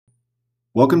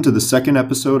Welcome to the second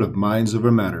episode of Minds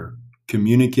Over Matter,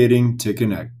 Communicating to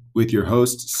Connect, with your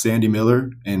hosts, Sandy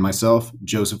Miller, and myself,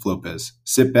 Joseph Lopez.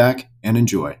 Sit back and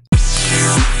enjoy.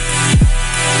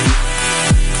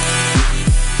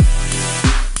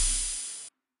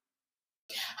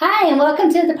 Hi, and welcome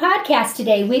to the podcast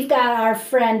today. We've got our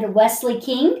friend Wesley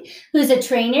King, who's a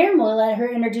trainer, and we'll let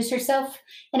her introduce herself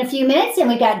in a few minutes. And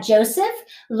we got Joseph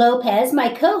Lopez, my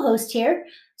co-host here.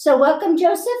 So welcome,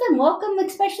 Joseph, and welcome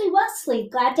especially Wesley.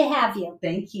 Glad to have you.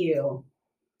 Thank you.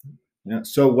 Yeah.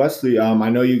 So Wesley, I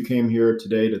know you came here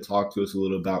today to talk to us a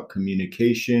little about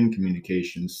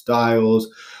communication styles,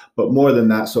 but more than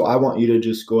that. So I want you to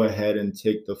just go ahead and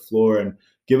take the floor and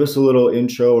give us a little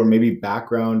intro or maybe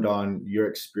background on your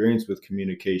experience with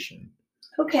communication.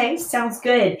 Okay, sounds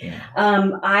good.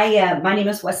 Yeah. My name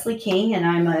is Wesley King, and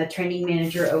I'm a training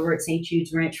manager over at St.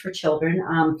 Jude's Ranch for Children.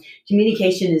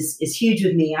 Communication is huge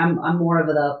with me. I'm more of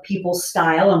the people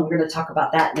style, and we're going to talk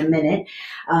about that in a minute.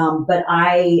 But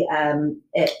I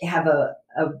have a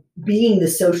being the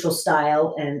social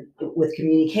style, and with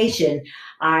communication,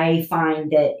 I find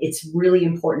that it's really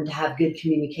important to have good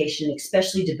communication,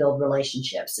 especially to build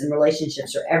relationships. And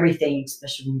relationships are everything,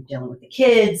 especially when you're dealing with the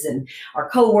kids and our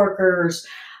coworkers.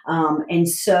 And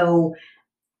so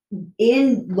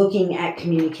in looking at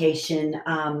communication,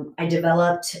 I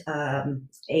developed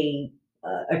a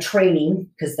training,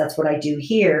 because that's what I do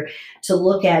here, to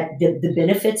look at the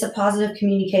benefits of positive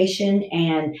communication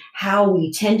and how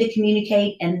we tend to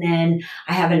communicate. And then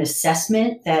I have an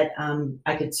assessment that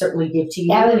I could certainly give to you.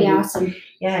 That would be awesome.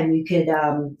 Yeah, and you could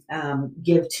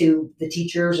give to the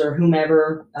teachers or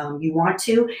whomever you want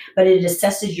to, but it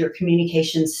assesses your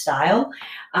communication style.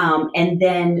 And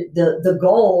then the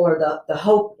goal or the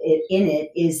hope in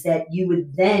it is that you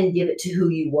would then give it to who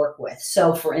you work with.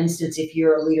 So for instance, if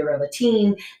you're a leader of a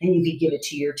team, then you could give it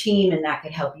to your team, and that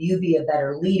could help you be a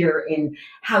better leader in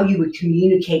how you would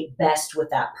communicate best with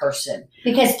that person.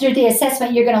 Because through the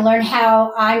assessment, you're going to learn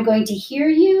how I'm going to hear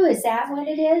you. Is that what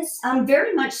it is?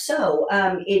 Very much so.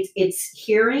 It's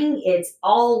hearing. It's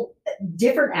all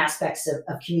different aspects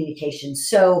of communication.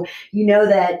 So you know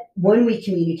that when we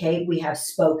communicate, we have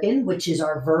spoken, which is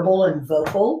our verbal and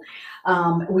vocal.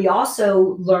 We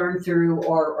also learn through,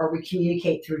 or we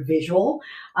communicate through visual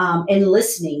and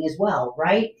listening as well,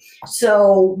 right?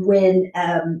 So when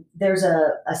there's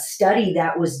a study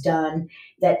that was done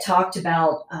that talked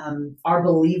about our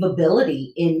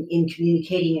believability in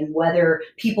communicating, and whether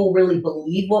people really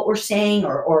believe what we're saying,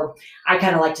 or I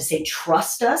kind of like to say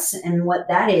trust us. And what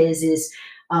that is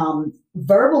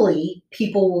verbally,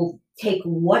 people will take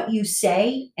what you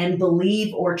say and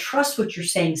believe or trust what you're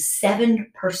saying 7%.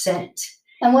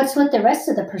 And what's with the rest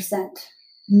of the percent?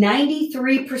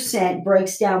 93%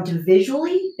 breaks down to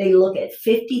visually. They look at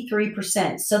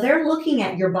 53%. So they're looking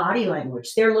at your body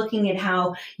language. They're looking at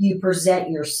how you present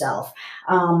yourself.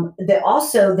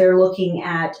 They're looking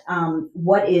at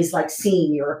what is like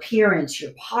seen, your appearance,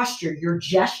 your posture, your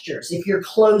gestures. If you're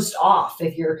closed off,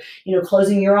 if you're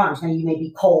closing your arms. Now you may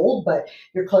be cold, but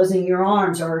you're closing your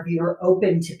arms, or if you're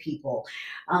open to people.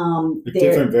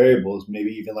 Different variables,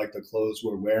 maybe even like the clothes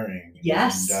we're wearing.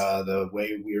 Yes. And the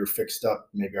way we're fixed up,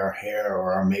 maybe our hair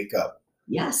or our makeup.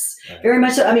 Yes, Right. very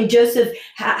much so. I mean, Joseph,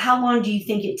 how long do you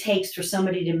think it takes for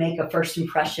somebody to make a first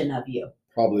impression of you?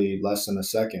 Probably less than a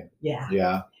second. Yeah,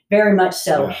 Yeah. very much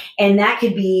so. Yeah. And that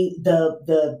could be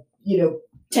the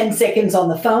 10 seconds on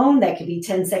the phone. That could be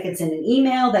 10 seconds in an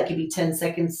email. That could be 10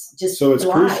 seconds just So it's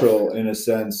live. crucial in a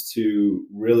sense to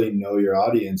really know your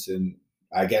audience and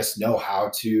I guess know how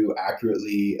to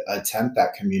accurately attempt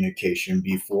that communication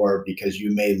because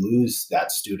you may lose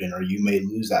that student or you may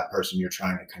lose that person you're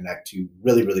trying to connect to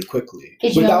really, really quickly.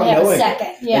 Because you only have a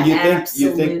second. Yeah. And you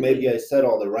Absolutely. think maybe I said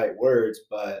all the right words,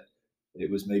 but it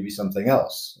was maybe something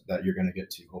else that you're going to get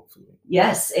to, hopefully.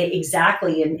 Yes,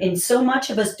 exactly. And so much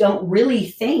of us don't really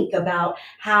think about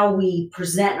how we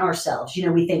present ourselves.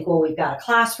 We think, well, we've got a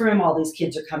classroom, all these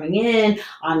kids are coming in,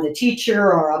 I'm the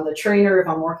teacher or I'm the trainer if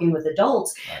I'm working with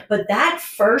adults. Right. But that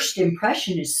first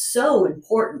impression is so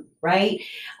important, right?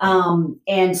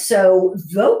 And so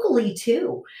vocally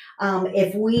too,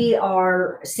 if we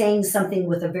are saying something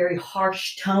with a very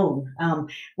harsh tone,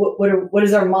 what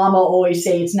does our mama always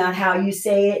say? It's not how you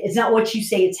say it. It's not what you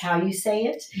say, it's how you say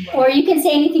it. Or you can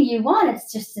say anything you want.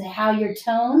 It's just how your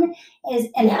tone is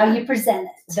and how you present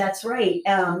it. That's right.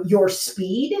 Your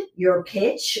speed, your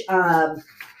pitch.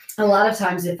 A lot of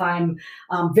times if I'm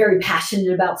very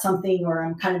passionate about something or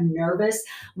I'm kind of nervous,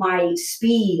 my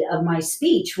speed of my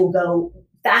speech will go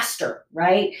faster,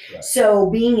 right? Right. So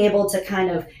being able to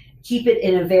kind of keep it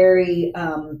in a very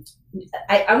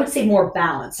I would say more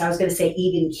balanced. I was going to say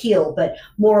even keel, but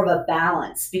more of a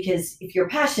balance, because if you're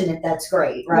passionate, that's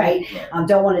great, right?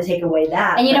 Don't want to take away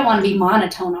that. And you don't want to be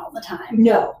monotone all the time.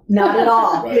 No, not at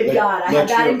all. Right. Good God. I had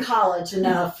that in college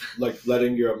enough. Like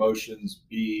letting your emotions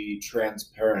be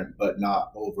transparent, but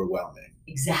not overwhelming.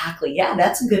 Exactly. Yeah,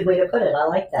 that's a good way to put it. I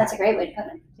like that. That's a great way to put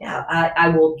it. Yeah, I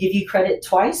will give you credit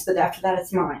twice, but after that,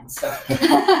 it's mine. So,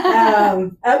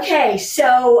 okay.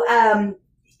 So,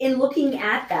 in looking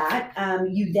at that,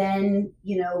 you then,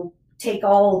 take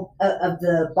all of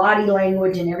the body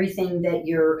language and everything that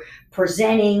you're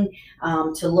presenting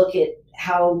to look at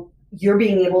how you're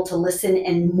being able to listen,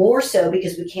 and more so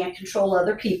because we can't control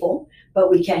other people,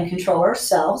 but we can control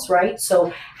ourselves, right?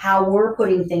 So how we're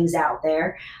putting things out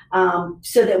there,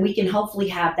 so that we can hopefully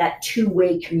have that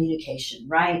two-way communication,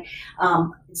 right?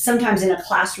 Sometimes in a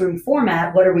classroom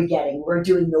format, what are we getting? We're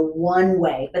doing the one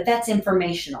way, but that's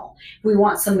informational. If we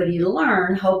want somebody to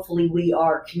learn, hopefully we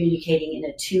are communicating in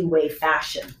a two-way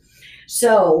fashion.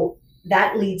 So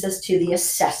that leads us to the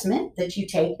assessment that you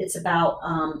take. It's about,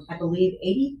 I believe,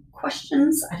 80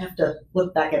 questions. I'd have to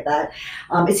look back at that.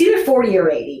 It's either 40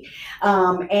 or 80.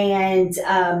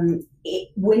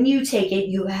 When you take it,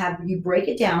 you break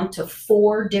it down to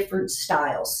 4 different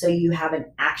styles. So you have an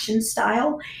action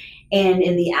style. And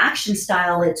in the action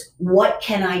style, it's what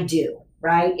can I do,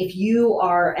 right? If you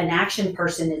are an action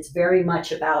person, it's very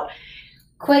much about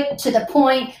quick, to the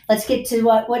point. Let's get to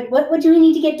what do we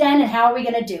need to get done, and how are we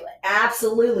going to do it?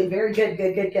 Absolutely. Very good.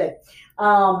 Good.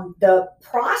 The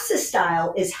process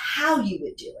style is how you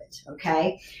would do it.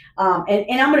 Okay.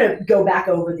 And I'm going to go back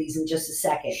over these in just a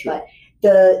second, Sure. But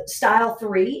the style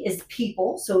 3 is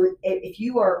people. So if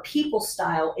you are people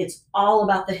style, it's all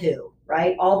about the who,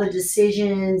 right? All the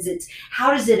decisions, it's how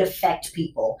does it affect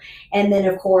people? And then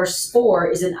of course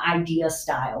 4 is an idea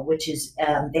style, which is,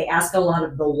 they ask a lot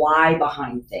of the why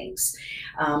behind things.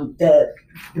 The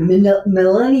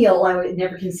millennial, I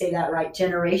never can say that right,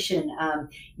 generation,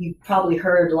 you've probably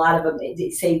heard a lot of them,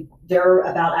 they say they're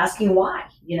about asking why,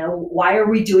 why are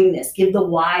we doing this? Give the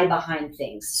why behind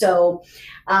things. So,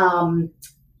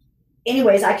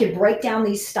 anyways, I could break down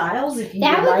these styles if you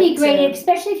That would like be great, to.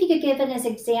 especially if you could give us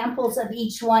examples of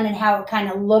each one and how it kind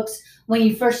of looks when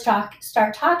you first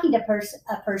start talking to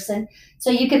a person, so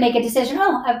you can make a decision.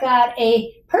 Oh, I've got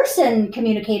a person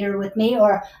communicator with me,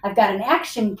 or I've got an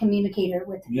action communicator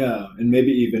with me. Yeah, and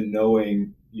maybe even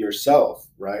knowing yourself,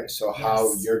 right? So how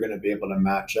Yes. you're going to be able to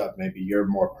match up. Maybe you're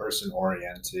more person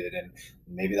oriented, and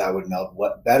maybe that would meld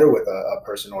better with a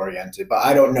person oriented. But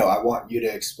I don't know. I want you to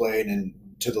explain and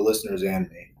to the listeners and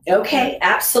me. Okay,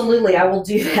 absolutely. I will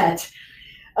do that.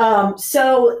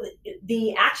 So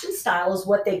the action style is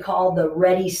what they call the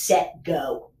ready, set,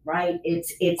 go, right?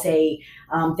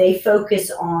 They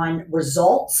focus on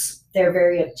results. They're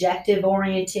very objective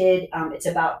oriented. It's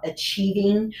about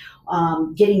achieving,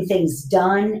 getting things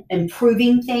done,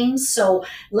 improving things. So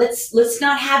let's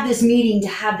not have this meeting to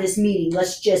have this meeting.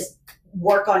 Let's just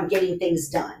work on getting things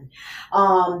done.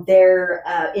 They're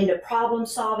into problem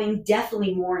solving,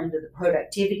 definitely more into the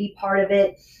productivity part of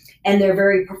it. And they're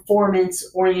very performance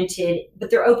oriented, but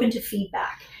they're open to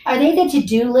feedback. Are they the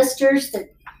to-do listers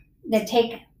that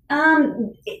take?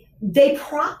 They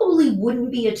probably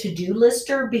wouldn't be a to-do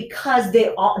lister, because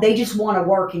they just want to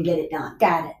work and get it done.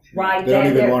 Got it. Right. They don't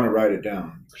even want to write it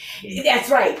down. That's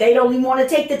right. They don't even want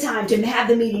to take the time to have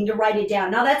the meeting to write it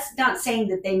down. Now, that's not saying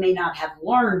that they may not have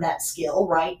learned that skill,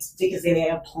 right? Because they may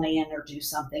have plan or do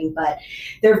something, but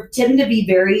they tend to be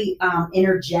very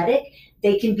energetic.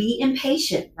 They can be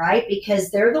impatient, right? Because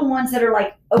they're the ones that are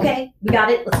like, okay, we got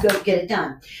it. Let's go get it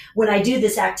done. When I do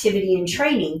this activity and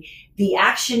training, the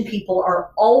action people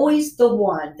are always the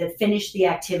one that finish the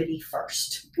activity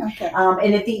first. Okay.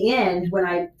 And at the end, when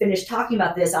I finish talking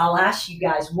about this, I'll ask you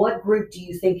guys, what group do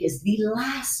you think is the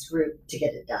last group to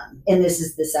get it done? And this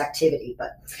is this activity.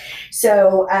 But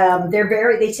so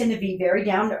they tend to be very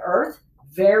down to earth,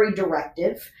 very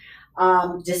directive,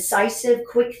 decisive,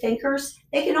 quick thinkers.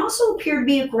 They can also appear to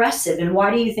be aggressive. And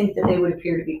why do you think that they would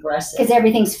appear to be aggressive? Because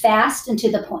everything's fast and to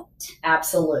the point.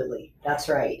 Absolutely. That's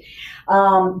right.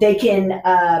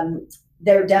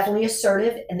 They're definitely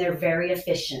assertive, and they're very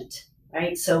efficient,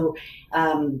 right? So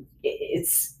I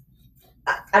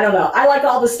don't know. I like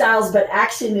all the styles, but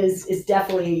action is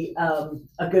definitely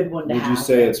a good one to have. Would you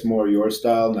say it's more your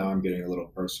style? Now I'm getting a little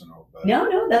personal. But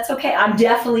No, that's okay. I'm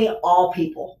definitely all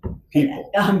people.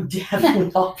 I'm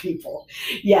definitely all people.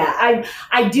 Yeah,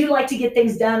 I do like to get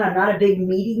things done. I'm not a big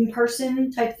meeting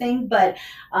person type thing, but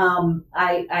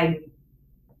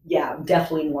Yeah,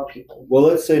 definitely more people. Well,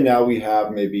 let's say now we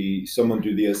have maybe someone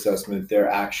do the assessment, their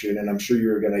action, and I'm sure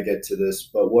you're going to get to this,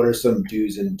 but what are some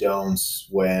do's and don'ts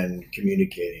when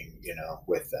communicating,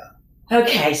 with them?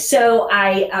 Okay, so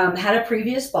I had a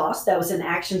previous boss that was an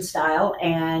action style,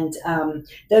 and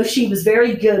though she was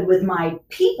very good with my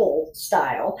people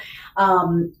style,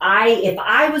 if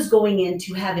I was going in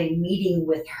to have a meeting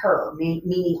with her,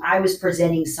 meaning I was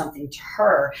presenting something to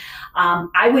her,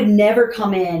 I would never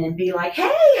come in and be like,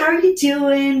 "Hey, how are you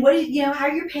doing? How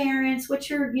are your parents? What's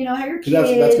your, how are your kids?"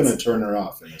 That's going to turn her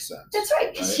off in a sense. That's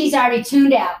right. She's already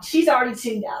tuned out. She's already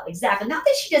tuned out. Exactly. Not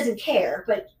that she doesn't care,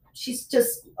 but she's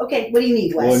just, okay, what do you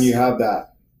need, Wes? Well, when you have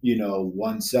that,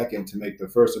 1 second to make the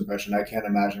first impression, I can't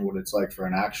imagine what it's like for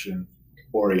an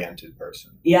action-oriented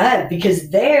person. Yeah,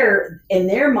 because in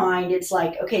their mind, it's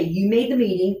like, okay, you made the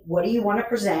meeting. What do you want to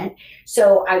present?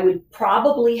 So I would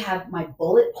probably have my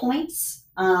bullet points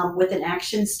with an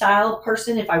action style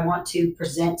person. If I want to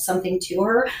present something to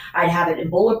her, I'd have it in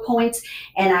bullet points,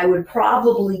 and I would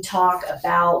probably talk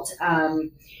about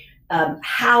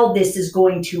how this is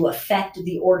going to affect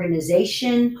the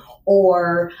organization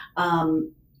or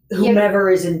whomever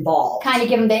is involved. Kind of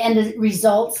give them the end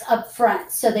results up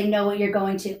front so they know what you're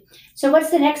going to. So what's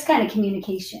the next kind of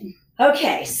communication?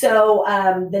 Okay, so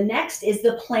the next is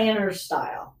the planner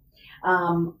style.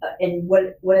 And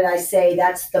what did I say?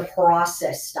 That's the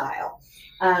process style.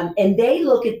 And they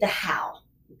look at the how.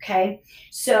 Okay,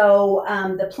 so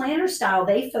the planner style,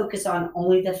 they focus on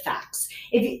only the facts.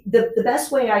 The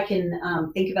best way I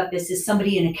can think about this is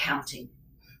somebody in accounting,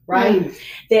 right? Mm.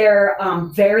 They're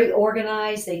very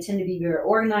organized. They tend to be very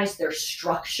organized. They're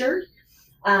structured.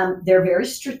 They're very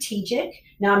strategic.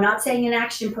 Now, I'm not saying an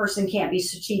action person can't be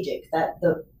strategic. That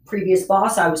the previous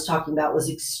boss I was talking about was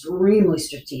extremely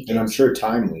strategic. And I'm sure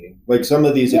timely. Like some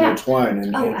of these intertwine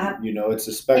and it's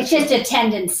a spectrum. It's just a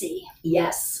tendency.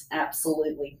 Yes,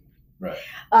 absolutely. Right.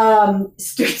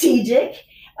 Strategic.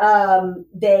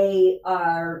 They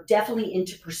are definitely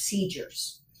into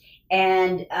procedures.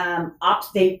 And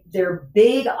they're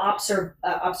big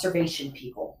observation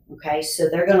people. Okay, so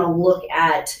they're going to look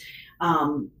at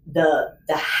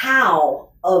the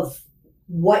how of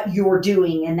what you're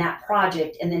doing in that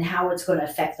project, and then how it's going to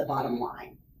affect the bottom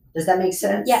line. Does that make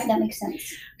sense? Yeah, that makes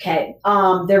sense. Okay.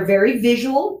 They're very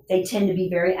visual. They tend to be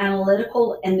very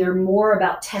analytical, and they're more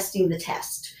about testing the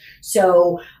test.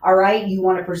 So, all right, you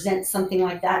want to present something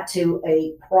like that to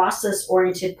a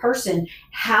process-oriented person.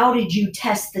 How did you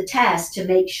test the test to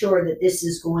make sure that this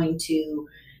is going to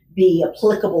be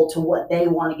applicable to what they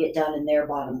want to get done in their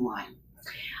bottom line?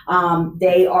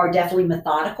 They are definitely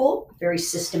methodical, very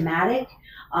systematic.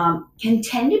 Can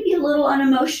tend to be a little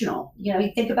unemotional.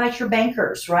 You think about your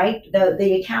bankers, right?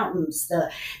 The accountants,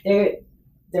 they're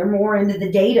more into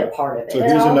the data part of it. So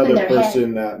here's another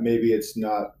person that maybe it's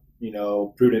not,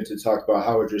 prudent to talk about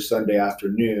how was your Sunday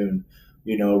afternoon,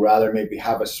 rather maybe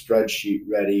have a spreadsheet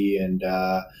ready and,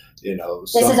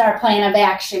 this is our plan of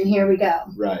action. Here we go.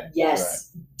 Right.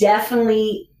 Yes, right.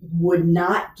 Definitely would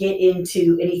not get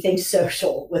into anything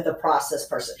social with a process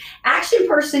person. Action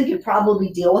person could probably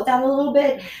deal with that a little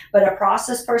bit, but a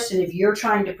process person, if you're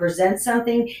trying to present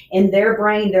something in their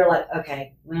brain, they're like,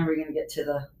 okay, when are we going to get to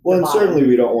the and certainly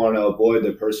we don't want to avoid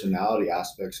the personality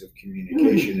aspects of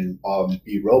communication and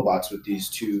be robots with these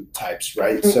two types,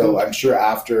 right? So I'm sure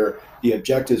after the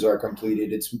objectives are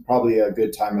completed, it's probably a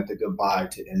good time at the goodbye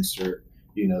to insert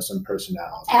some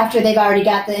personality. After they've already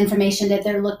got the information that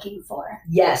they're looking for.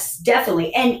 Yes,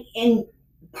 definitely. And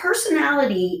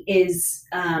personality is,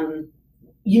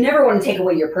 you never want to take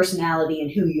away your personality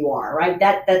and who you are, right?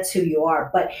 That's who you are.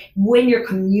 But when you're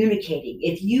communicating,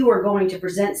 if you are going to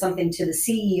present something to the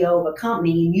CEO of a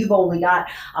company and you've only got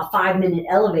a 5-minute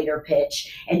elevator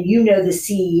pitch and the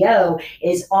CEO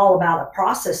is all about a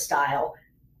process style,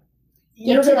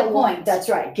 get to the point. That's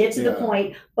right. Get to the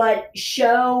point, but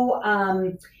show,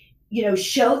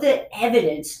 show the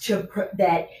evidence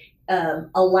that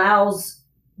allows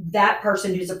that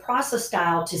person who's a process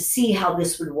style to see how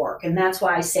this would work. And that's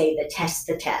why I say the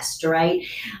test, right?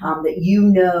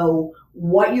 That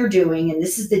what you're doing, and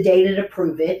this is the data to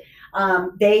prove it.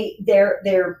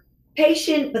 They're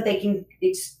patient, but they can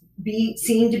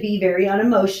seem to be very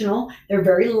unemotional. They're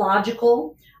very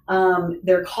logical.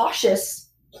 They're cautious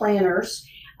planners,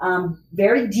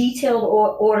 very detailed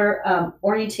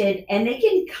oriented, and they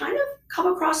can kind of come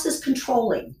across as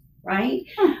controlling, right?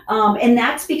 And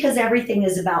that's because everything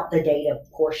is about the data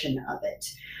portion of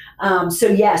it. So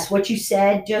yes, what you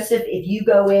said, Joseph, if you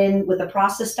go in with a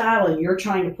process style and you're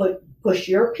trying to push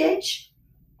your pitch,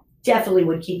 definitely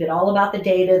would keep it all about the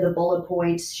data, the bullet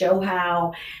points, show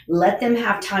how, let them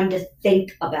have time to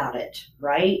think about it,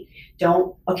 right?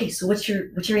 Don't, okay, so what's your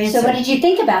answer? So what did you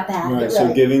think about that? Right.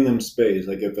 So giving them space,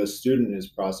 like if a student is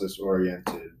process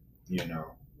oriented, you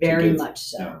know. Very much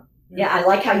so. Yeah, I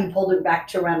like how you pulled it back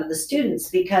to around to the students,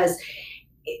 because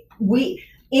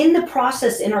in the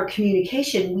process, in our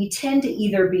communication, we tend to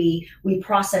either we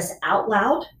process out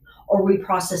loud or we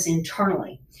process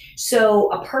internally.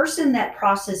 So a person that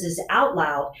processes out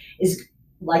loud is,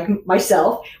 like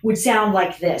myself, would sound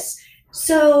like this.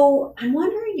 So I'm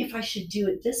wondering if I should do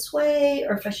it this way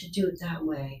or if I should do it that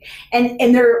way. And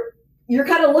you're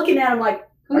kind of looking at them like,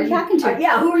 who are you talking to?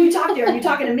 Yeah, who are you talking to? Are you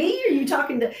talking to me? Or are you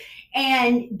talking to?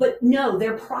 But no,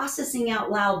 they're processing out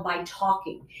loud by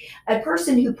talking. A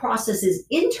person who processes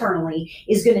internally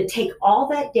is going to take all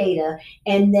that data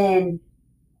and then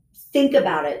think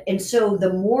about it. And so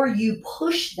the more you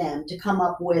push them to come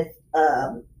up with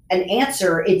an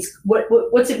answer, it's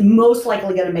what's it most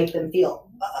likely going to make them feel?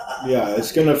 Yeah,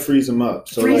 it's going to freeze them up.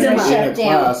 So Freeze them up. in a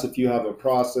class, if you have a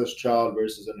process child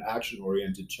versus an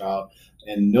action-oriented child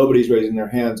and nobody's raising their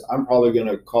hands, I'm probably going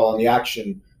to call on the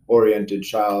action-oriented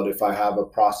child if I have a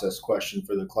process question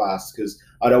for the class, because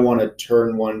I don't want to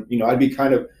turn one, I'd be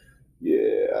kind of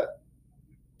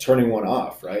turning one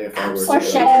off, right? If I were or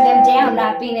shutting them down,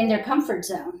 not being in their comfort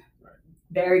zone.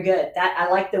 Very good. I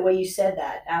like the way you said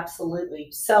that.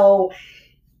 Absolutely. So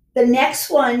the next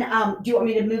one, do you want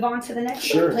me to move on to the next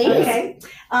one? Sure. Please. Okay.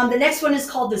 The next one is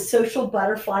called the social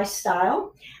butterfly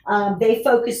style. They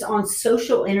focus on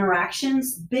social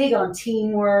interactions, big on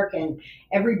teamwork and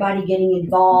everybody getting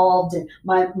involved. And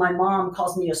my mom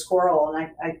calls me a squirrel,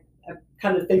 and I'm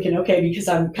kind of thinking, okay, because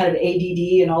I'm kind of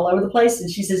ADD and all over the place.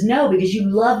 And she says, no, because you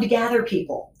love to gather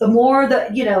people. The more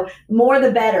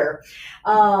the better.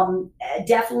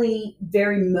 Definitely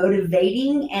very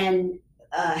motivating and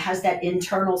has that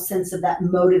internal sense of that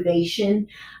motivation.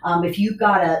 If you've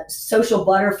got a social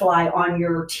butterfly on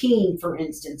your team, for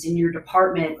instance, in your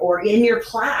department or in your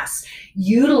class,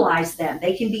 utilize them.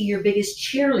 They can be your biggest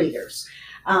cheerleaders.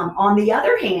 On the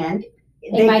other hand,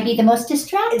 they might be the most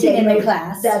distracted in the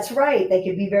class. That's right. They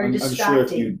could be very distracting. I'm sure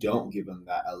if you don't give them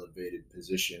that elevated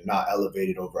position, not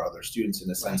elevated over other students in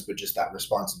a sense, but just that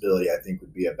responsibility, I think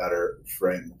would be a better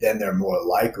frame. Then they're more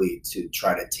likely to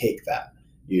try to take that,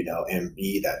 and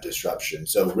be that disruption.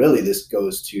 So really this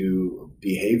goes to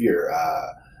behavior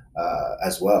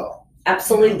as well.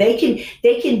 Absolutely.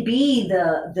 They can be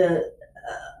the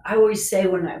I always say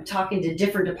when I'm talking to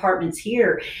different departments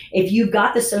here, if you've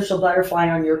got the social butterfly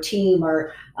on your team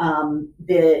or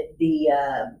the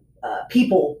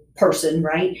people person,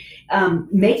 right?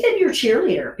 Make them your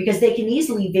cheerleader, because they can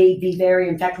easily be very,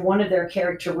 in fact, one of their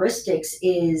characteristics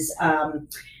is I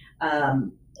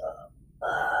can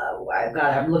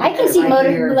see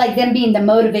like them being the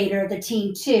motivator of the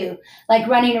team too, like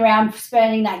running around,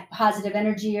 spreading that positive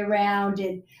energy around,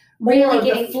 and really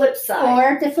getting the flip side.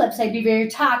 Or the flip side, be very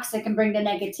toxic and bring the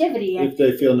negativity. If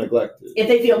they feel neglected.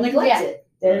 Yeah.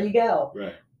 There you go.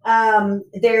 Right.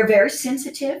 They're very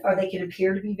sensitive, or they can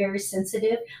appear to be very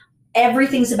sensitive.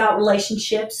 Everything's about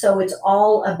relationships, so it's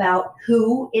all about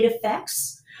who it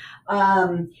affects.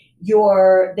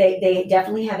 They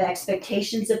definitely have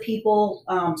expectations of people,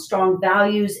 strong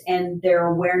values, and their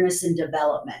awareness and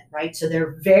development, right? So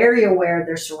they're very aware of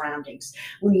their surroundings.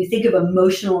 When you think of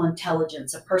emotional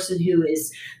intelligence, a person who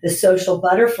is the social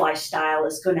butterfly style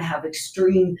is going to have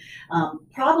extreme,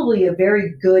 probably a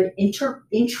very good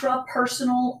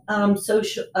intrapersonal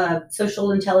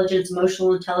social intelligence,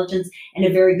 emotional intelligence, and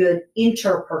a very good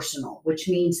interpersonal, which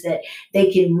means that they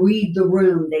can read the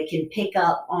room, they can pick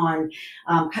up on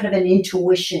kind of an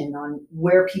intuition on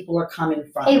where people are coming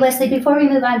from. Hey, Wesley, before we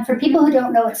move on, for people who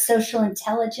don't know what social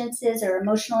intelligence is or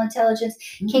emotional intelligence,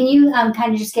 can you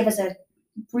kind of just give us a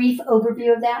brief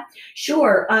overview of that?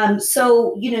 Sure.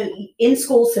 So, in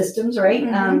school systems,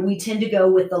 right, we tend to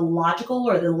go with the logical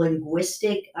or the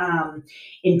linguistic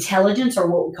intelligence,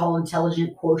 or what we call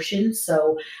intelligent quotient,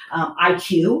 so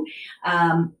IQ.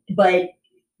 But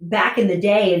back in the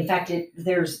day, in fact,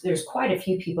 there's quite a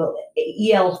few people.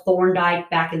 E.L. Thorndike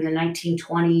back in the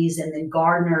 1920s, and then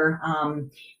Gardner. I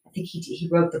think he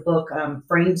wrote the book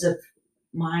Frames of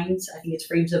Minds. I think it's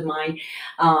Frames of Mind.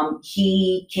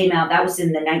 He came out, that was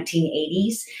in the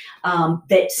 1980s,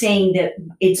 that saying that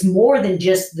it's more than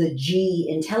just the G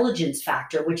intelligence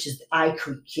factor, which is the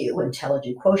IQ,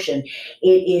 intelligent quotient. It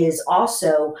is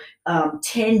also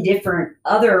 10 different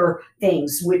other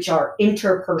things, which are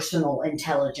interpersonal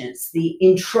intelligence, the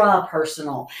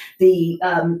intrapersonal, the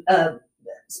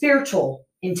spiritual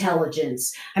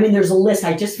intelligence. I mean, there's a list.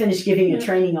 I just finished giving a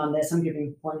training on this. I'm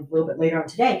giving one a little bit later on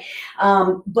today.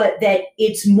 But that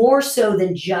it's more so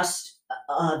than just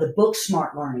the book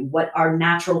smart learning. What our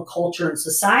natural culture and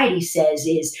society says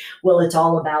is, well, it's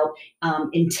all about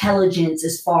intelligence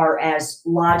as far as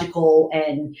logical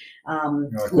and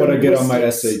like what I get on my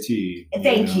SAT.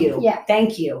 Thank you. Yeah.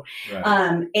 Thank you.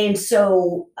 Right. And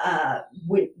so,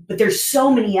 but there's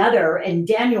so many other, and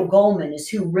Daniel Goleman is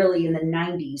who really in the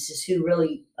 90s is who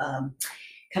really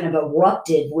kind of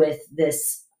erupted with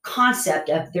this concept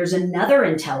of there's another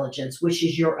intelligence, which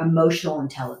is your emotional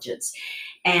intelligence.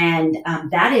 And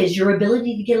that is your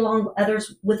ability to get along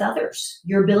with others,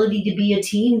 your ability to be a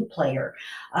team player.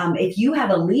 If you have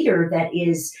a leader that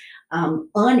is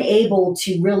unable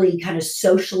to really kind of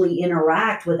socially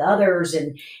interact with others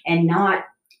and not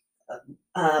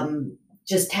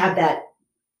just have that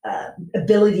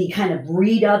ability to kind of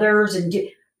read others and do,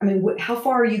 I mean, how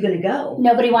far are you going to go?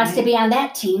 Nobody wants to be on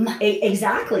that team.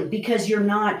 Exactly, because you're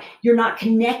not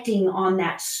connecting on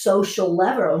that social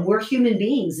level, and we're human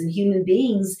beings. And human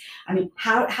beings, I mean,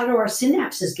 how do our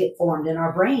synapses get formed in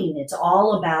our brain? It's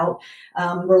all about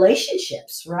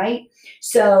relationships, right?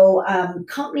 So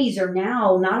companies are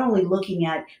now not only looking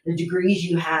at the degrees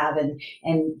you have,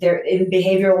 and they're in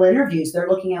behavioral interviews. They're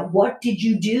looking at what did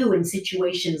you do in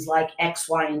situations like X,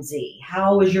 Y, and Z.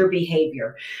 How was your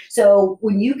behavior? So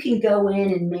when you can go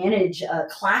in and manage a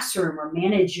classroom or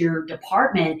manage your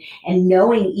department and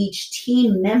knowing each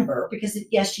team member, because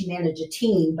yes, you manage a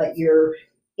team, but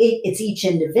it's each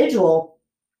individual,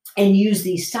 and use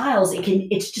these styles,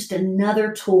 it's just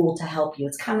another tool to help you.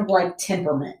 It's kind of like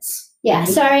temperaments. Yeah,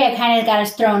 sorry, I kind of got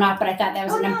us thrown off, but I thought that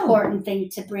was No. important thing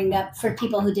to bring up for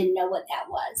people who didn't know what that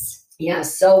was.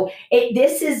 Yes, so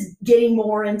this is getting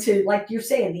more into, like you're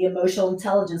saying, the emotional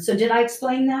intelligence. So did I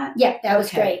explain that? Yeah, that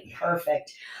was great.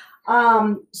 Perfect.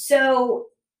 So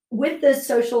with the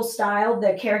social style,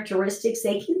 the characteristics,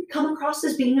 they can come across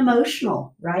as being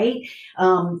emotional, right?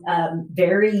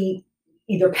 Very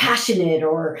either passionate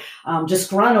or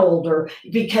disgruntled, or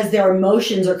because their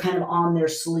emotions are kind of on their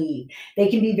sleeve. They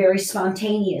can be very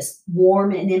spontaneous,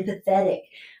 warm and empathetic,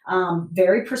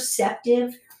 very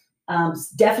perceptive,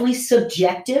 definitely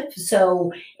subjective.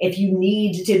 So if you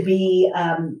need to be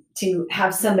to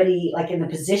have somebody like in a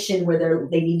position where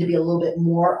they need to be a little bit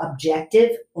more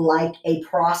objective, like a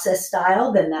process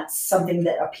style, then that's something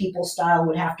that a people style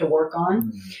would have to work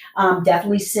on.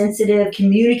 Definitely sensitive,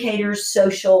 communicators,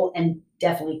 social, and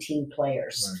definitely team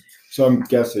players. Right. So I'm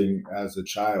guessing as a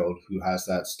child who has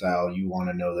that style, you want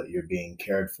to know that you're being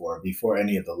cared for before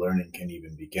any of the learning can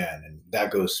even begin. And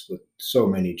that goes with so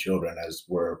many children, as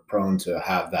we're prone to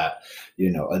have that,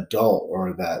 adult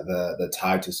or that the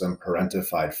tie to some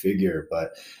parentified figure,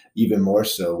 but even more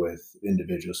so with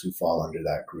individuals who fall under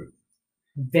that group.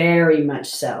 Very much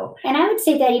so. And I would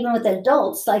say that even with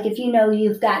adults, like if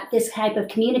you've got this type of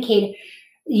communicator,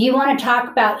 you want to talk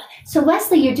about, so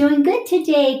Wesley, you're doing good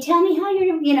today. Tell me how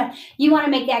you want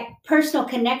to make that personal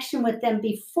connection with them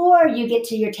before you get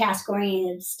to your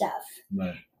task-oriented stuff.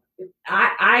 Right.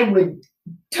 I would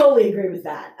totally agree with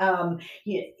that.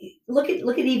 Look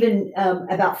at even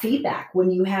about feedback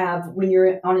when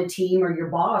you're on a team or your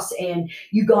boss and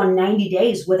you've gone 90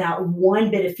 days without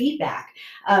one bit of feedback.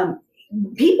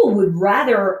 People would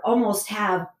rather almost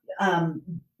have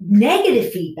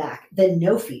negative feedback than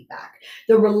no feedback.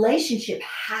 The relationship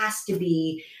has to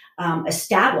be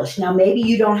established. Now, maybe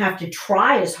you don't have to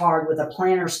try as hard with a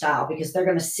planner style because they're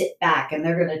going to sit back and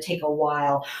they're going to take a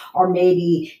while. Or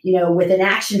maybe, with an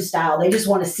action style, they just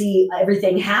want to see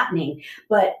everything happening.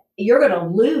 But you're going to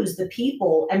lose the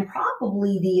people, and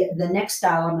probably the next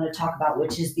style I'm going to talk about,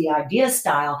 which is the idea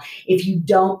style, if you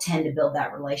don't tend to build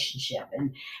that relationship.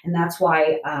 And that's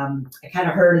why I kind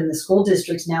of heard in the school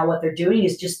districts now what they're doing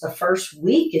is just the first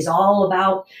week is all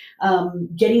about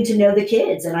getting to know the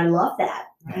kids. And I love that,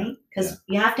 right? Because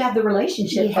you have to have the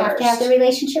relationship first. You have to have the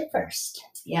relationship first.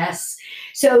 Yes.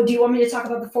 So do you want me to talk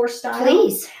about the fourth style?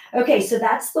 Please. Okay, so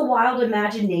that's the wild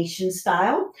imagination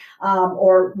style,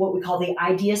 or what we call the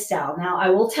idea style. Now, I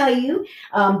will tell you,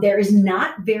 there is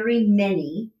not very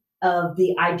many of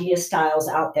the idea styles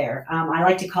out there. I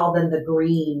like to call them the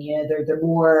green. They're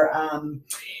more,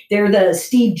 they're the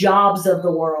Steve Jobs of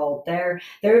the world. They're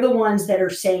the ones that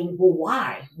are saying, well,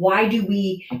 why? Why do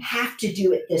we have to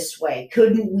do it this way?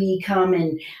 Couldn't we come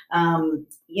and,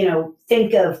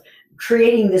 think of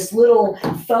creating this little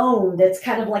phone that's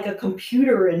kind of like a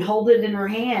computer and hold it in her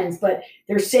hands, but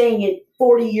they're saying it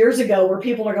 40 years ago where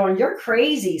people are going, you're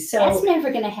crazy. So That's never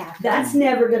going to happen. that's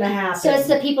never going to happen. So it's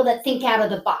the people that think out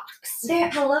of the box.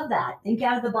 I love that. Think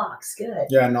out of the box. Good.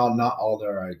 Yeah, not all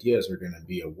their ideas are going to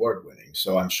be award winning.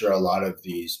 So I'm sure a lot of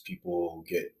these people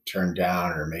get turned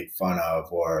down or made fun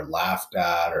of or laughed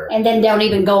at, or And then don't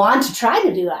even go on to try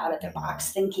to do out of the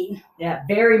box thinking. Yeah,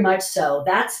 very much so.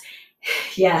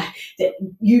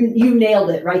 You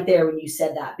nailed it right there when you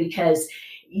said that, because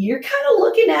you're kind of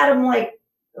looking at them like,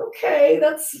 okay,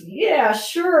 yeah,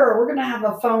 sure. We're going to have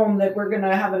a phone that we're going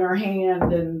to have in our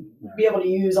hand and be able to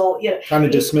use all, kind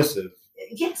of dismissive.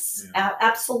 Yes,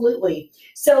 absolutely.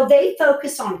 So they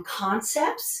focus on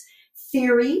concepts,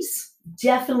 theories,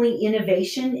 definitely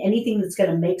innovation, anything that's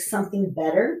going to make something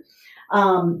better.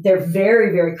 They're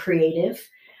very, very creative.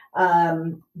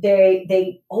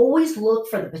 They always look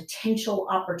for the potential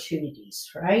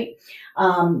opportunities, right?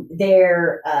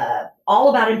 They're all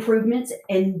about improvements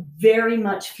and very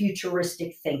much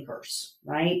futuristic thinkers,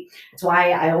 right? That's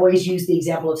why I always use the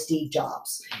example of Steve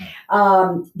Jobs.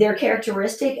 They're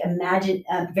characteristic,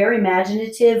 very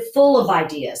imaginative, full of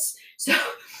ideas. So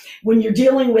when you're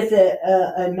dealing with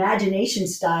an imagination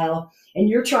style and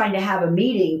you're trying to have a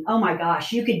meeting, oh my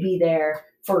gosh, you could be there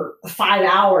for 5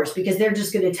 hours because they're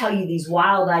just going to tell you these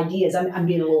wild ideas. I'm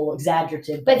being a little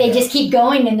exaggerative. But they just keep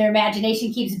going and their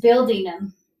imagination keeps building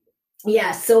them.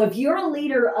 Yeah. So if you're a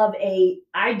leader of a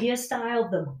idea style,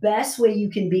 the best way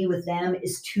you can be with them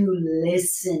is to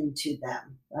listen to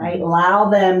them, right? Mm-hmm. Allow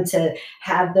them to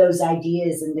have those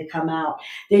ideas and to come out.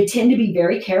 They tend to be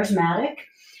very charismatic.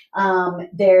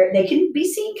 They can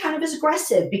be seen kind of as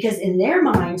aggressive because in their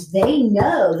minds they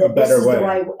know that this is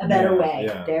a better way.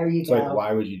 Yeah. There you go. It's like,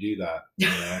 why would you do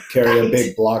that? Carry a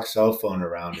big block cell phone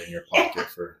around in your pocket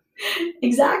for.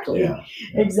 Exactly.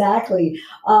 Exactly.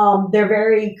 They're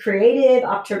very creative,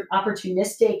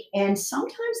 opportunistic, and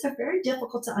sometimes they're very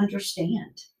difficult to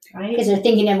understand. Right? Because they're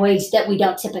thinking in ways that we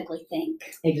don't typically think.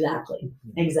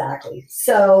 Exactly.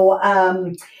 So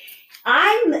I'm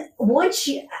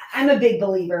a big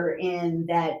believer in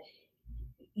that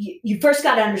you first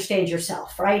got to understand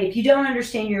yourself, right? If you don't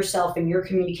understand yourself and your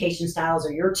communication styles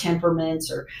or your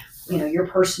temperaments or your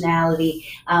personality,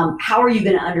 how are you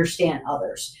going to understand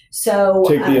others? So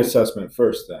take the assessment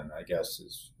first, then, I guess,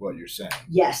 is what you're saying.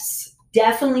 Yes,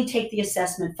 definitely take the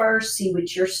assessment first, see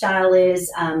what your style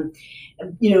is.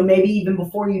 Maybe even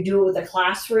before you do it with a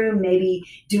classroom, maybe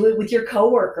do it with your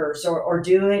coworkers or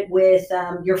do it with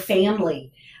your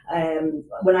family.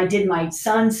 When I did my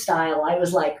son's style, I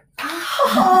was like,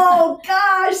 oh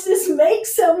gosh, this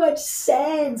makes so much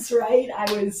sense, right?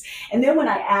 And then when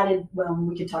I added,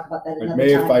 we could talk about that another time.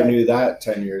 Maybe if I knew that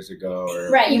 10 years ago.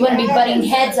 Right, you wouldn't be butting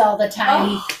heads all the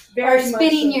time. Or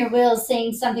spinning so. your wheels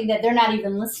saying something that they're not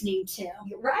even listening to.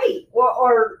 Right,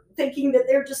 or thinking that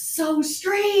they're just so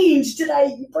strange. Did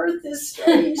I birth this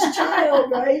strange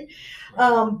child, right?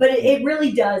 But it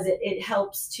really does. It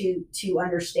helps to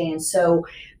understand. So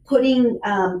putting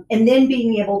and then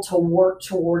being able to work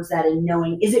towards that and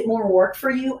knowing, is it more work for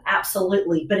you?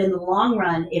 Absolutely. But in the long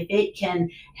run, if it can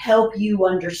help you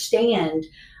understand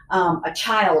a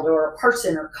child or a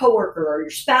person or coworker or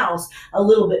your spouse a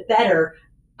little bit better,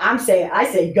 I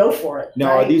say go for it.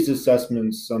 Now, right? Are these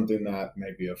assessments something that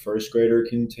maybe a first grader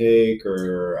can take,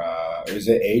 or is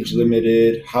it age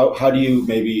limited? How do you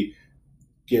maybe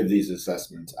give these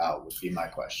assessments out would be my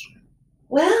question.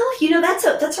 Well,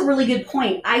 that's a really good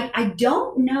point. I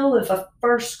don't know if a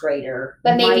first grader,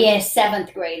 but maybe a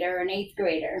 7th grader or an 8th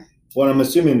grader. Well, I'm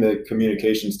assuming the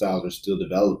communication styles are still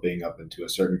developing up into a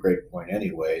certain grade point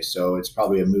anyway, so it's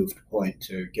probably a moved point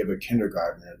to give a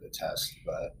kindergartner the test,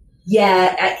 but. You're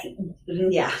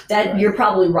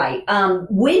probably right.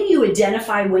 When you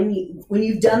identify, when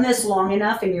you've done this long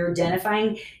enough and you're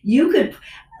identifying,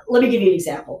 let me give you an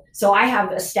example. So I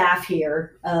have a staff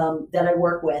here that I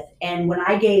work with, and when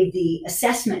I gave the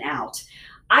assessment out,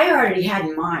 I already had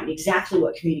in mind exactly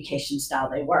what communication style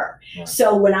they were. Yeah.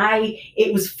 So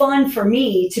it was fun for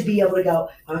me to be able to go,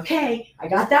 okay, I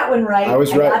got that one right.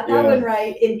 I got that one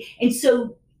right. And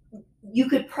so you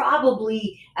could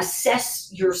probably assess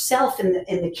yourself in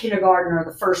the kindergarten or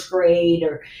the first grade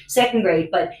or second grade,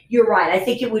 but you're right. I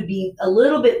think it would be a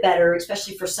little bit better,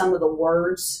 especially for some of the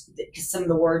words, because some of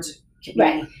the words can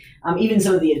be, even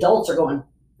some of the adults are going,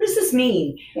 what does this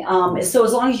mean? So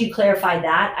as long as you clarify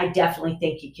that, I definitely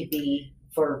think it could be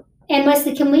for. And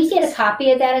Wesley, can we get a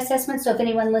copy of that assessment? So if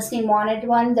anyone listening wanted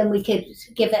one, then we could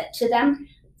give it to them.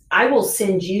 I will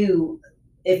send you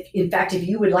if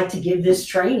you would like to give this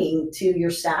training to your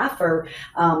staff, or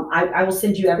I will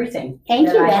send you everything. Thank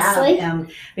you, Wesley.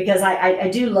 Because I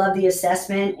do love the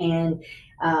assessment, and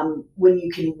when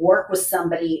you can work with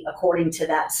somebody according to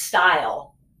that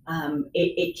style,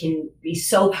 it can be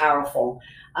so powerful.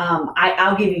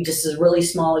 I'll give you just a really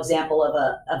small example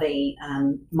of a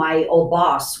my old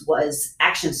boss was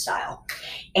action style,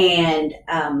 and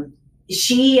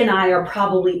she and I are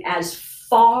probably as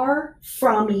far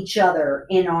from each other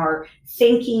in our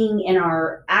thinking, in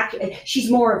our act. She's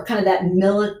more of kind of that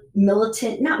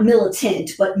militant, not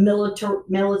militant, but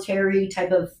military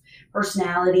type of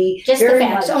personality. Just the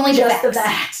facts, only just the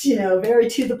facts. Very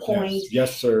to the point.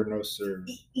 Yes, sir, no, sir.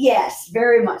 Yes,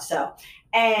 very much so.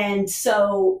 And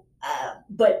so,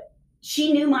 but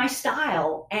she knew my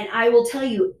style, and I will tell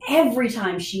you, every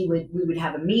time we would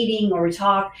have a meeting or we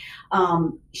talk,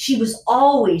 she was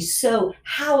always so,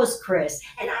 how is Chris?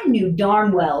 And I knew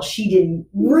darn well she didn't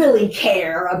really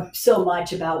care so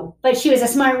much about. But she was a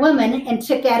smart woman and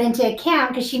took that into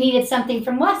account because she needed something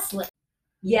from Wesley.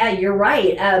 Yeah, you're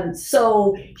right.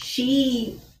 So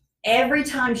every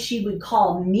time she would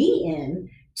call me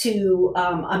in to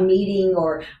a meeting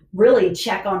or really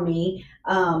check on me,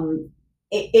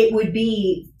 it would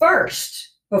be first,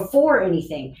 before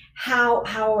anything,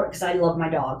 because I love my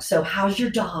dogs. So how's your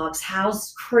dogs?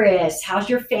 How's Chris? How's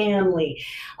your family?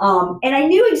 And I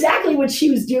knew exactly what she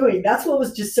was doing. That's what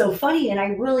was just so funny. And I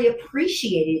really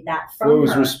appreciated that from her. Well, it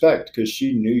was respect, because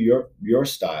she knew your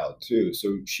style too.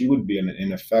 So she would be an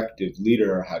ineffective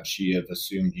leader had she have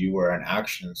assumed you were an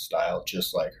action style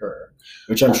just like her,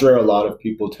 which I'm sure a lot of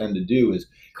people tend to do is,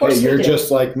 hey, you're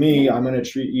just like me. I'm going to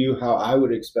treat you how I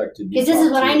would expect to be. Because this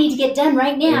is what I need to get done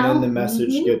right now. And then the message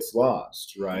gets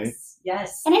lost, right?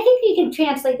 Yes. And I think you can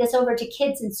translate this over to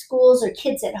kids in schools or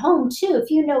kids at home too.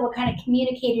 If you know what kind of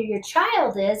communicator your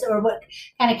child is or what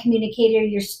kind of communicator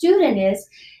your student is,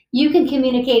 you can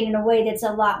communicate in a way that's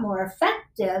a lot more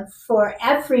effective for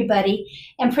everybody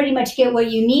and pretty much get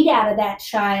what you need out of that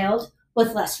child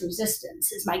with less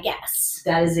resistance, is my guess.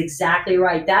 That is exactly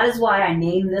right. That is why I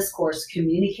named this course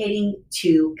Communicating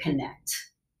to Connect,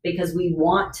 because we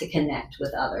want to connect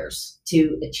with others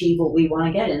to achieve what we want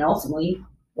to get. And ultimately,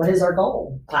 what is our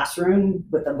goal? Classroom,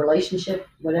 with a relationship,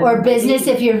 whatever. Or business,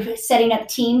 if you're setting up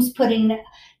teams, putting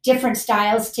different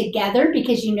styles together,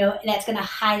 because that's going to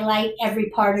highlight every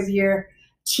part of your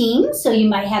team. So you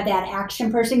might have that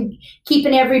action person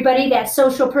keeping everybody, that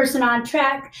social person on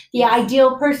track, the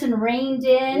ideal person reined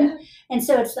in. Yeah. And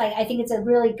so it's like, I think it's a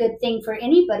really good thing for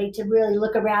anybody to really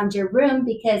look around your room,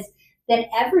 because then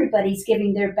everybody's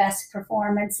giving their best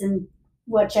performance in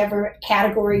whichever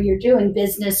category you're doing,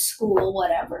 business, school,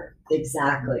 whatever.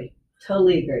 Exactly.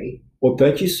 Totally agree. Well,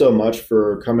 thank you so much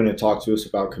for coming to talk to us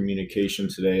about communication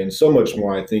today, and so much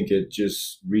more. I think it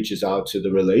just reaches out to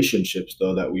the relationships,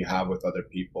 though, that we have with other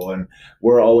people. And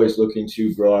we're always looking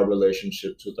to grow our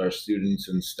relationships with our students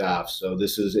and staff. So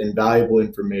this is invaluable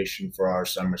information for our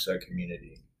Somerset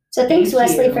community. So thanks, Thank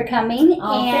Wesley, you. for coming.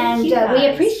 Oh, and thank you, we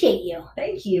guys. appreciate you.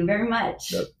 Thank you very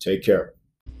much. Yep, take care.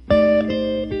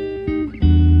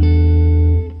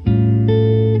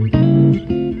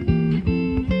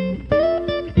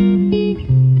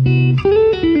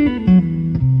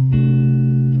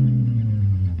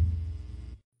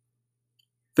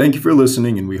 Thank you for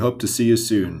listening, and we hope to see you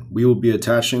soon. We will be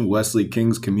attaching Wesley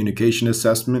King's communication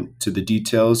assessment to the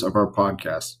details of our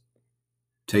podcast.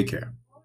 Take care.